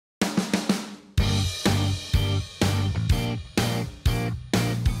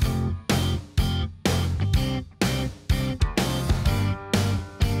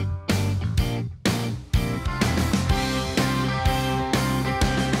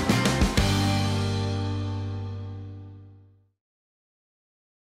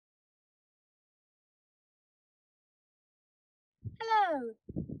Hello,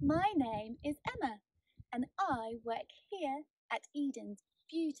 my name is Emma and I work here at Eden's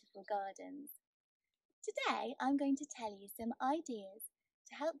beautiful gardens. Today I'm going to tell you some ideas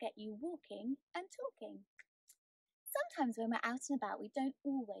to help get you walking and talking. Sometimes when we're out and about we don't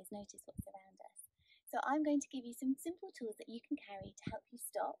always notice what's around us. So I'm going to give you some simple tools that you can carry to help you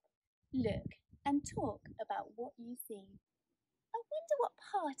stop, look and talk about what you see. I wonder what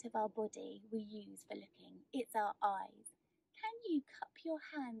part of our body we use for looking. It's our eyes. Can you cup your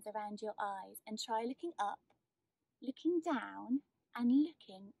hands around your eyes and try looking up, looking down and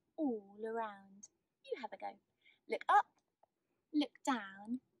looking all around? You have a go. Look up, look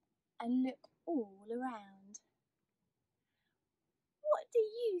down and look all around. What do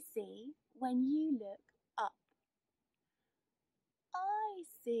you see when you look up? I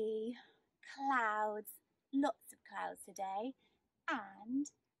see clouds, lots of clouds today, and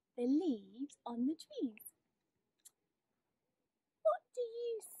the leaves on the trees. What do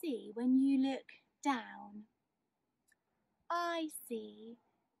you see when you look down? I see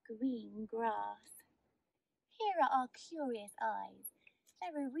green grass. Here are our curious eyes.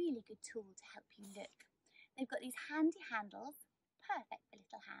 They're a really good tool to help you look. They've got these handy handles, perfect for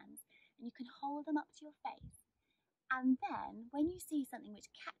little hands, and you can hold them up to your face. And then when you see something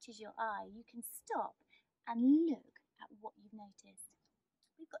which catches your eye, you can stop and look at what you've noticed.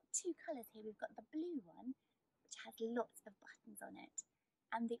 We've got two colours here. We've got the blue one, which has lots of buttons on it,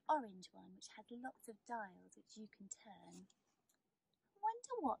 and the orange one, which has lots of dials which you can turn. I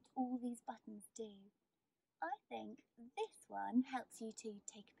wonder what all these buttons do. I think this one helps you to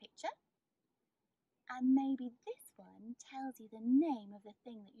take a picture, and maybe this one tells you the name of the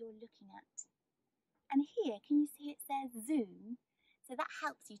thing that you're looking at. And here, can you see it says zoom? So that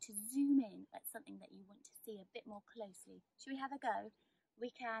helps you to zoom in at something that you want to see a bit more closely. Should we have a go?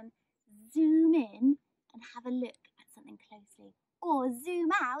 We can zoom in and have a look at something closely, or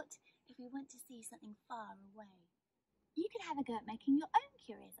zoom out if we want to see something far away. You can have a go at making your own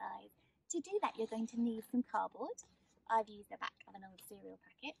curious eyes. To do that, you're going to need some cardboard. I've used the back of an old cereal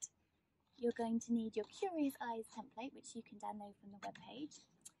packet. You're going to need your Curious Eyes template, which you can download from the webpage.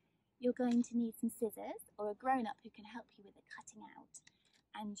 You're going to need some scissors or a grown-up who can help you with the cutting out.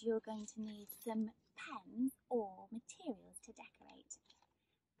 And you're going to need some pens or materials to decorate.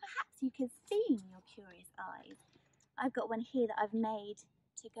 Perhaps you could theme your curious eyes. I've got one here that I've made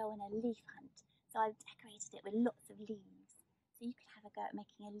to go on a leaf hunt. So I've decorated it with lots of leaves. So you could have a go at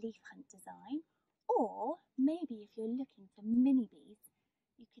making a leaf hunt design. Or maybe if you're looking for mini bees,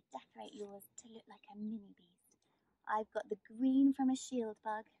 you could decorate yours to look like a mini beast. I've got the green from a shield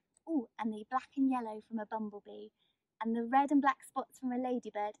bug. Oh, and the black and yellow from a bumblebee, and the red and black spots from a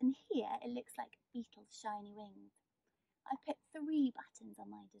ladybird, and here it looks like a beetle's shiny wings. I put 3 buttons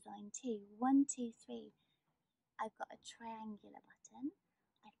on my design too. 1, 2, 3. I've got a triangular button.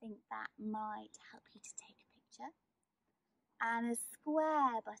 I think that might help you to take a picture. And a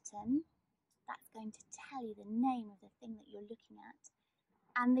square button. That's going to tell you the name of the thing that you're looking at.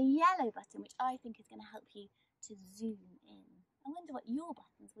 And the yellow button, which I think is going to help you to zoom in. I wonder what your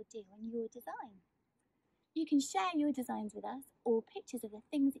buttons would do on your design. You can share your designs with us or pictures of the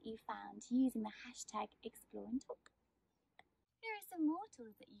things that you found using the hashtag #ExploreAndTalk. Here are some more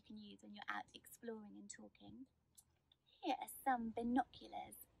tools that you can use when you're out exploring and talking. Here are some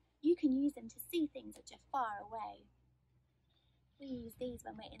binoculars. You can use them to see things which are far away. We use these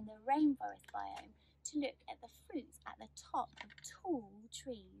when we're in the rainforest biome to look at the fruits at the top of tall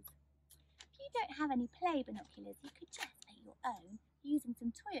trees. If you don't have any play binoculars, you could just make your own using some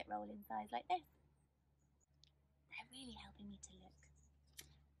toilet roll inside like this. They're really helping me to look.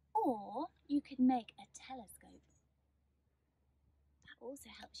 Or you could make a telescope. That also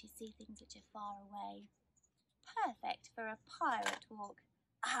helps you see things which are far away. Perfect for a pirate walk.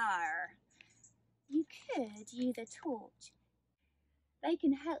 Arr! You could use a torch. They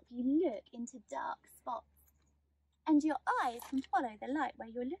can help you look into dark spots, and your eyes can follow the light where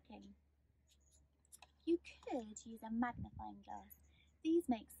you're looking. You could use a magnifying glass. These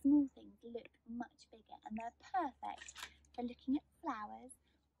make small things look much bigger, and they're perfect for looking at flowers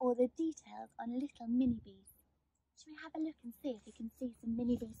or the details on little mini bees. Should we have a look and see if we can see some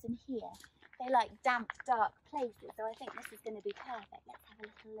mini bees in here? They like damp, dark places, so I think this is going to be perfect. Let's have a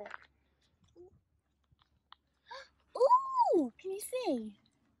little look. Ooh, can you see?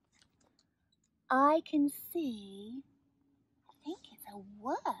 I can see, I think it's a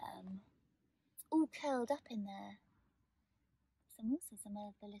worm. It's all curled up in there. Also some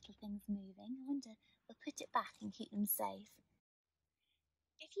of the little things moving. I wonder, we'll put it back and keep them safe.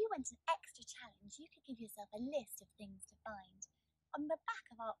 If you want an extra challenge, you could give yourself a list of things to find. On the back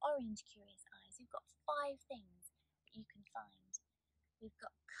of our orange Curious Eyes, we've got 5 things that you can find. We've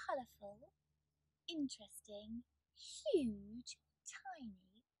got colourful, interesting, huge,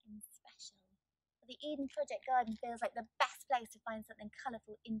 tiny and special. The Eden Project Garden feels like the best place to find something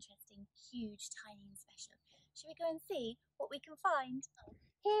colourful, interesting, huge, tiny and special. Should we go and see what we can find?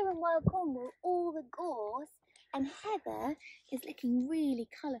 Here in Wild Cornwall, all the gorse and heather is looking really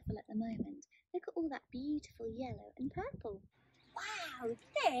colourful at the moment. Look at all that beautiful yellow and purple. Wow,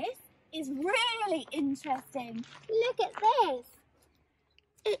 this is really interesting. Look at this.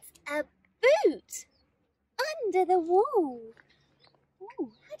 It's a boot under the wall.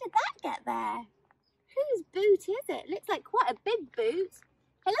 Oh, how did that get there? Whose boot is it? Looks like quite a big boot.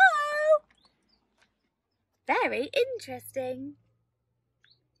 Hello? Very interesting.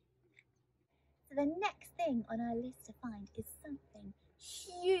 So the next thing on our list to find is something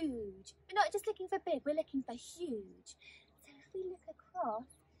huge. We're not just looking for big, we're looking for huge. So if we look across,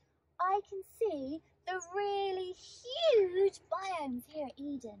 I can see the really huge biomes here at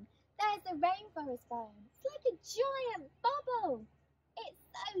Eden. There's the rainforest biome. It's like a giant bubble. It's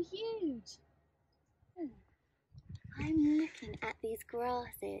so huge. I'm looking at these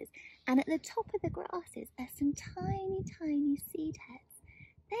grasses, and at the top of the grasses are some tiny, tiny seed heads.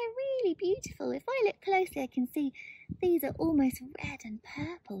 They're really beautiful. If I look closely, I can see these are almost red and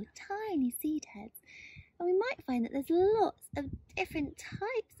purple, tiny seed heads. And we might find that there's lots of different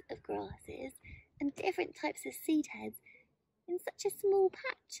types of grasses and different types of seed heads in such a small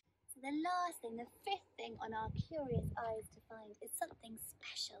patch. So the last thing, the fifth thing on our curious eyes to find is something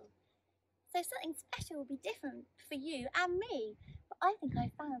special. So something special will be different for you and me. But I think I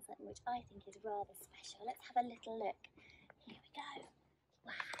found something which I think is rather special. Let's have a little look. Here we go.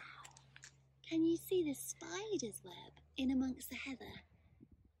 Wow. Can you see the spider's web in amongst the heather?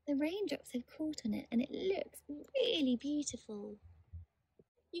 The raindrops have caught on it and it looks really beautiful.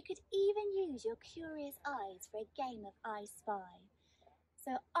 You could even use your curious eyes for a game of I Spy.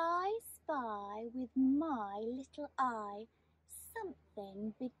 So I spy with my little eye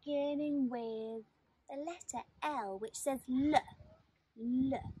something beginning with the letter L, which says L. L.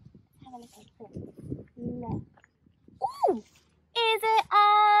 Let's have a look at it. L. Ooh! Is it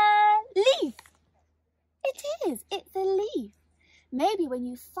a leaf? It is. It's a leaf. Maybe when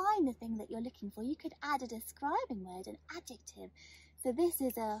you find the thing that you're looking for, you could add a describing word, an adjective. So this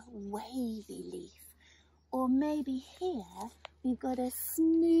is a wavy leaf. Or maybe here we've got a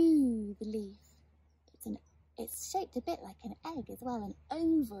smooth leaf. It's shaped a bit like an egg as well, an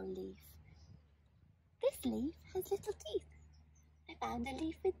oval leaf. This leaf has little teeth. I found a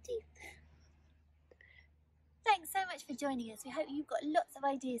leaf with teeth. Thanks so much for joining us. We hope you've got lots of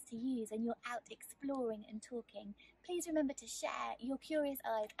ideas to use when you're out exploring and talking. Please remember to share your curious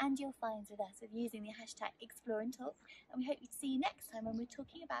eyes and your finds with us with using the hashtag #ExploreAndTalk. And we hope to see you next time when we're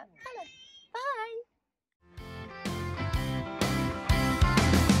talking about colour. Bye!